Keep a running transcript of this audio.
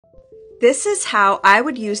This is how I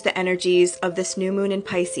would use the energies of this new moon in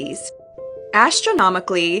Pisces.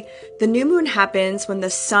 Astronomically, the new moon happens when the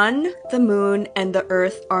sun, the moon, and the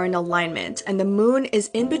earth are in alignment, and the moon is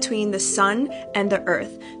in between the sun and the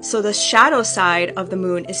earth. So the shadow side of the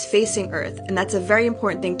moon is facing earth, and that's a very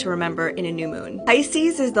important thing to remember in a new moon.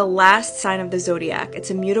 Pisces is the last sign of the zodiac.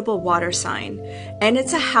 It's a mutable water sign, and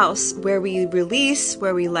it's a house where we release,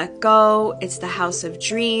 where we let go. It's the house of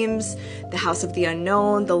dreams, the house of the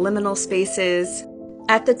unknown, the liminal spaces.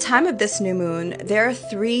 At the time of this new moon, there are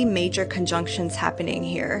 3 major conjunctions happening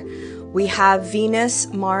here. We have Venus,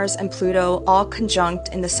 Mars, and Pluto all conjunct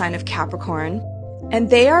in the sign of Capricorn, and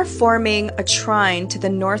they are forming a trine to the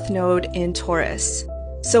North Node in Taurus.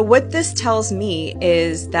 So what this tells me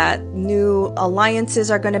is that new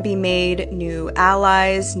alliances are going to be made, new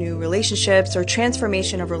allies, new relationships, or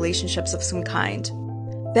transformation of relationships of some kind.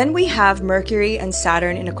 Then we have Mercury and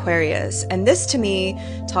Saturn in Aquarius, and this to me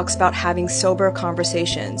talks about having sober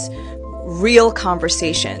conversations, real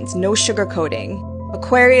conversations, no sugarcoating.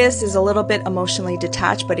 Aquarius is a little bit emotionally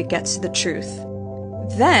detached, but it gets to the truth.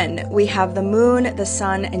 Then we have the moon, the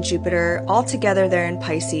sun, and Jupiter all together there in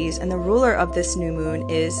Pisces, and the ruler of this new moon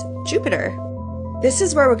is Jupiter. This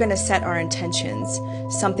is where we're going to set our intentions,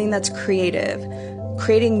 something that's creative,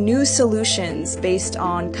 creating new solutions based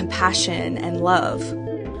on compassion and love.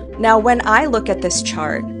 Now, when I look at this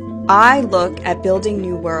chart, I look at building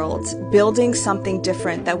new worlds, building something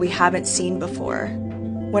different that we haven't seen before.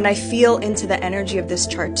 When I feel into the energy of this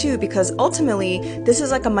chart too, because ultimately, this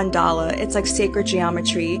is like a mandala, it's like sacred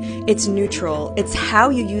geometry, it's neutral, it's how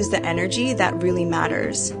you use the energy that really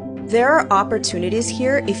matters. There are opportunities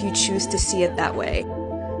here if you choose to see it that way.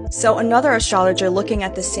 So another astrologer looking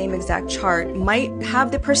at the same exact chart might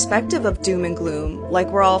have the perspective of doom and gloom, like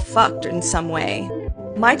we're all fucked in some way.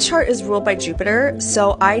 My chart is ruled by Jupiter,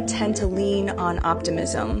 so I tend to lean on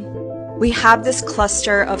optimism. We have this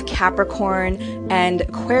cluster of Capricorn and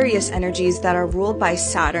Aquarius energies that are ruled by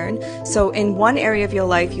Saturn. So in one area of your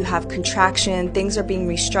life, you have contraction, things are being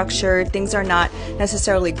restructured, things are not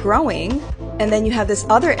necessarily growing. And then you have this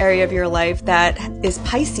other area of your life that is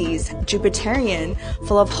Pisces, Jupiterian,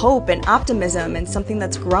 full of hope and optimism and something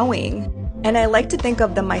that's growing. And I like to think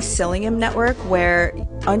of the mycelium network where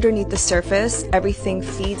underneath the surface, everything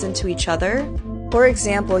feeds into each other. For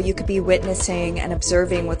example, you could be witnessing and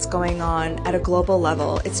observing what's going on at a global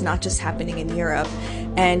level. It's not just happening in Europe.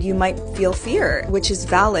 And you might feel fear, which is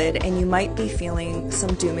valid, and you might be feeling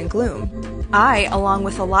some doom and gloom. I, along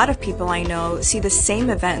with a lot of people I know, see the same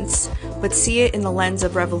events, but see it in the lens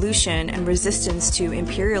of revolution and resistance to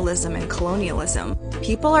imperialism and colonialism.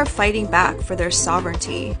 People are fighting back for their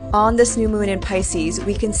sovereignty. On this new moon in Pisces,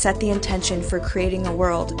 we can set the intention for creating a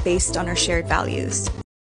world based on our shared values.